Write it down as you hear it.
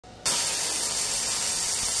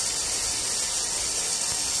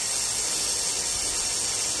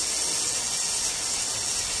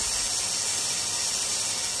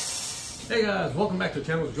Hey guys, welcome back to the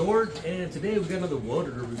channel. George, and today we got another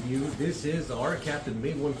welder to review. This is the Arccaptain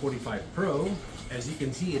MIG145 Pro. As you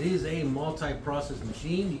can see, it is a multi-process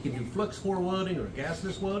machine. You can do flux core welding or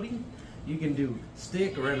gasless welding. You can do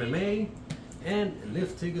stick or MMA and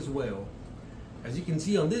lift TIG as well. As you can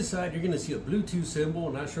see on this side, you're going to see a Bluetooth symbol.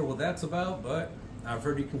 Not sure what that's about, but I've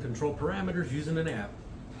heard you can control parameters using an app.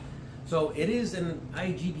 So it is an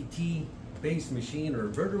IGBT based machine or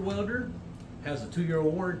inverter welder. Has a 2-year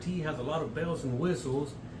warranty, has a lot of bells and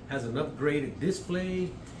whistles, has an upgraded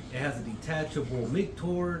display, it has a detachable MIG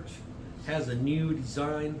torch, has a new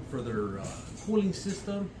design for their cooling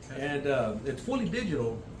system, and it's fully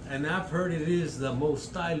digital. And I've heard it is the most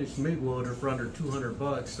stylish MIG welder for under 200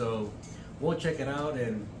 bucks, so we'll check it out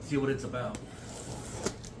and see what it's about.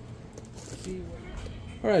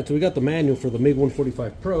 Alright, so we got the manual for the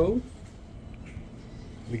MIG145 Pro.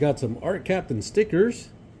 We got some Arccaptain stickers.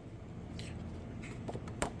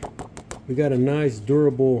 We got a nice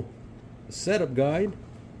durable setup guide.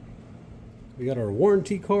 We got our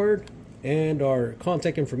warranty card and our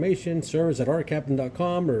contact information, service at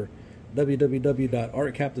arccaptain.com or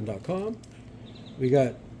www.arccaptain.com. We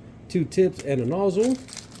got 2 tips and a nozzle,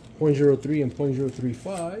 0.03 and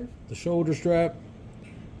 0.035, the shoulder strap,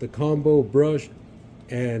 the combo brush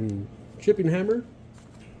and chipping hammer.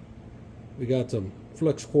 We got some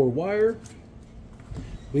flux core wire.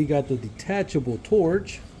 We got the detachable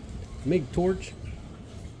torch, MIG torch.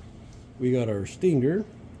 We got our stinger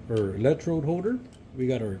or electrode holder. We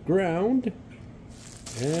got our ground,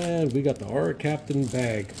 and we got the Arccaptain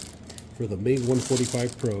bag for the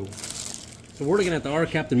MIG145 Pro. So we're looking at the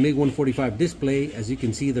Arccaptain MIG145 display. As you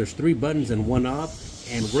can see, there's 3 buttons and 1 knob,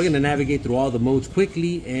 and we're going to navigate through all the modes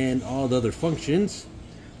quickly and all the other functions.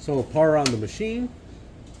 So power on the machine.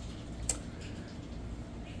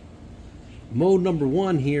 Mode number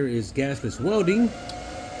 1 here is gasless welding,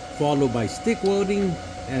 followed by stick welding,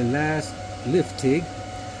 and last lift TIG.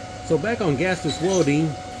 So back on gasless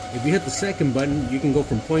welding, if you hit the second button, you can go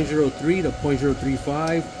from 0.03 to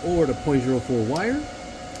 0.035 or to 0.04 wire.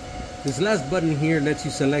 This last button here lets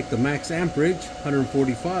you select the max amperage,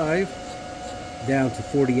 145 down to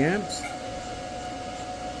 40 amps,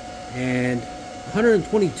 and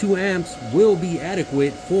 122 amps will be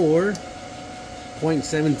adequate for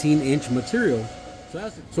 0.17 inch material.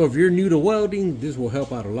 So if you're new to welding, this will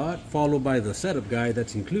help out a lot, followed by the setup guide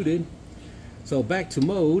that's included. So back to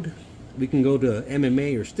mode, we can go to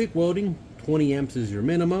MMA or stick welding. 20 amps is your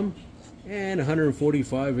minimum and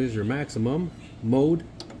 145 is your maximum mode.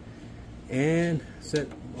 And set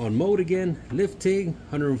on mode again, lift TIG,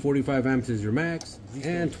 145 amps is your max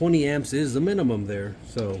and 20 amps is the minimum there.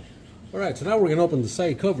 So alright, so now we're gonna open the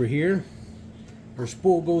side cover here. Our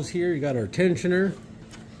spool goes here. You got our tensioner.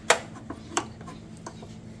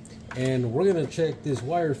 And we're going to check this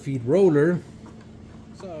wire feed roller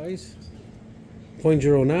size,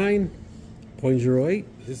 0.09, 0.08.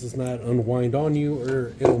 This does not unwind on you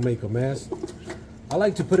or it'll make a mess. I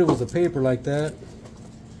like to put it with a paper like that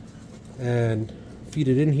and feed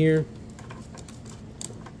it in here.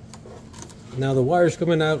 Now the wire's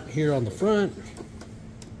coming out here on the front.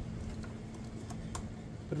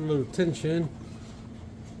 Put a little tension.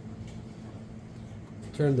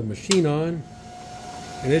 Turn the machine on.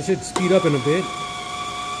 And it should speed up in a bit.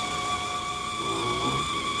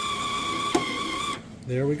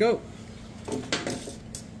 There we go.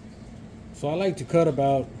 So I like to cut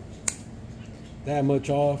about that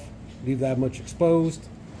much off, leave that much exposed.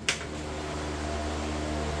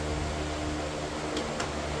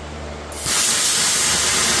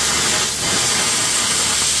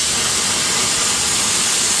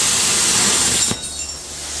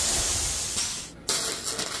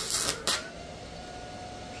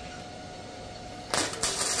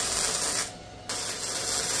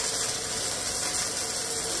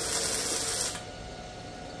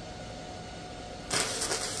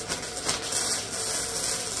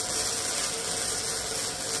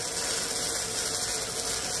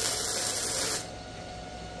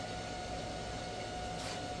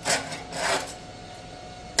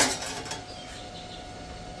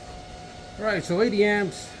 Alright, so 80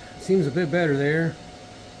 amps seems a bit better there.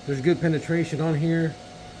 There's good penetration on here.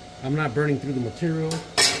 I'm not burning through the material.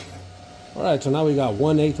 Alright, so now we got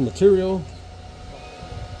 1/8 material.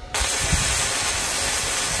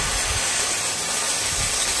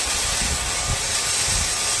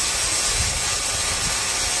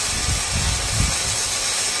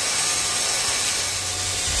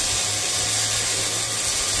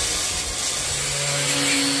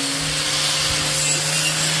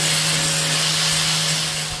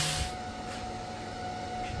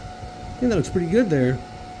 I think that looks pretty good there.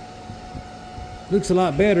 Looks a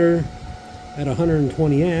lot better at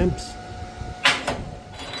 120 amps,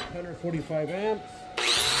 145 amps.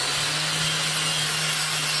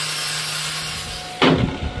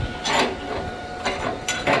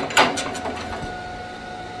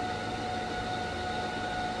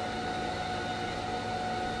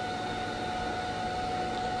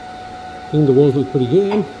 I think the ones look pretty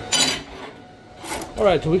good. All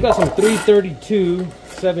right, so we got some 332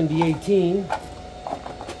 7018.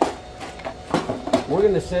 We're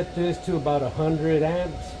gonna set this to about 100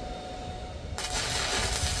 amps.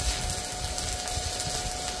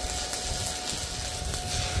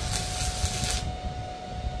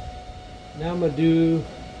 Now I'm gonna do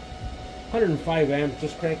 105 amps,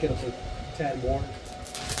 just crank it up a tad more.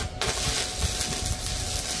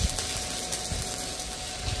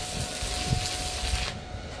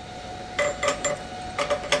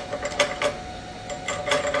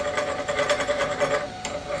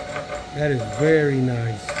 That is very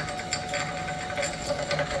nice.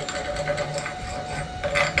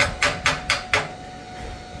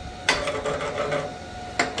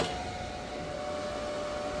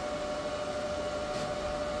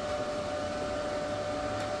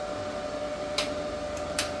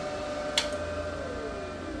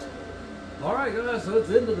 Alright guys, so it's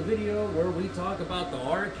the end of the video where we talk about the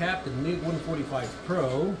Arccaptain MIG145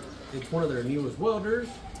 Pro. It's one of their newest welders.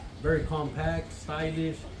 Very compact,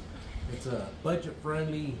 stylish. It's a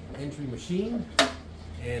budget-friendly entry machine,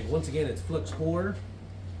 and once again, it's Flux core.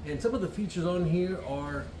 And some of the features on here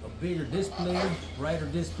are a bigger display, brighter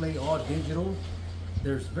display, all digital.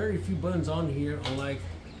 There's very few buttons on here, unlike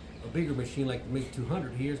a bigger machine like the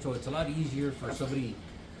MIG200 here, so it's a lot easier for somebody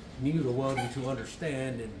new to welding to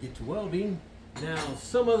understand and get to welding. Now,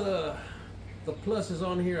 some of the pluses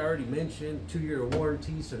on here I already mentioned: 2-year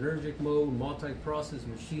warranty, synergic mode, multi-process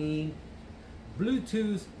machine,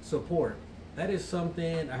 Bluetooth support. That is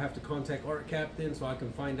something I have to contact Arccaptain so I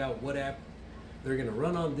can find out what app they're going to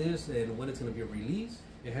run on this and when it's going to be released.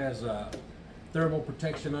 It has thermal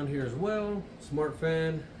protection on here as well, smart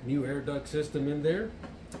fan, new air duct system in there.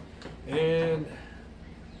 And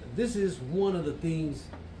this is one of the things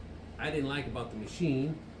I didn't like about the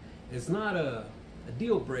machine. It's not a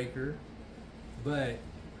deal breaker, but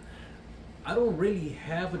I don't really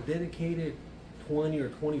have a dedicated 20 or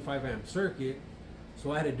 25 amp circuit,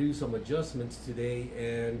 so I had to do some adjustments today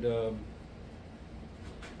and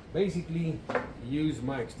basically use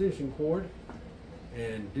my extension cord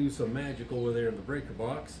and do some magic over there in the breaker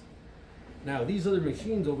box. Now these other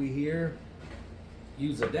machines over here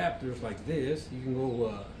use adapters like this. You can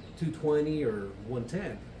go 220 or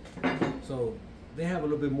 110, so they have a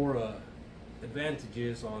little bit more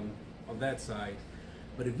advantages on that side.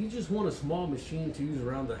 But if you just want a small machine to use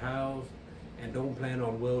around the house and don't plan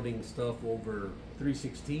on welding stuff over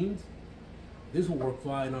 3/16, this will work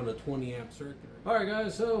fine on a 20 amp circuit. All right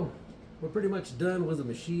guys, so we're pretty much done with the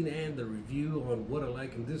machine and the review on what I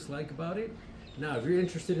like and dislike about it. Now if you're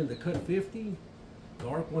interested in the CUT50, the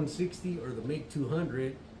Arc160, or the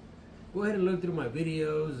MIG200, go ahead and look through my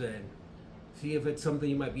videos and see if it's something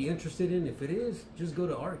you might be interested in. If it is, just go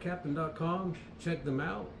to arccaptain.com, check them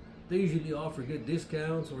out. They usually offer good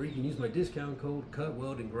discounts, or you can use my discount code CUT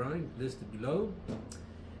listed below.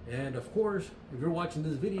 And of course, if you're watching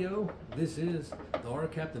this video, this is the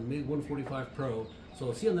Arccaptain MIG145 Pro.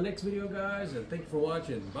 So see you on the next video guys, and thank you for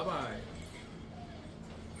watching. Bye bye.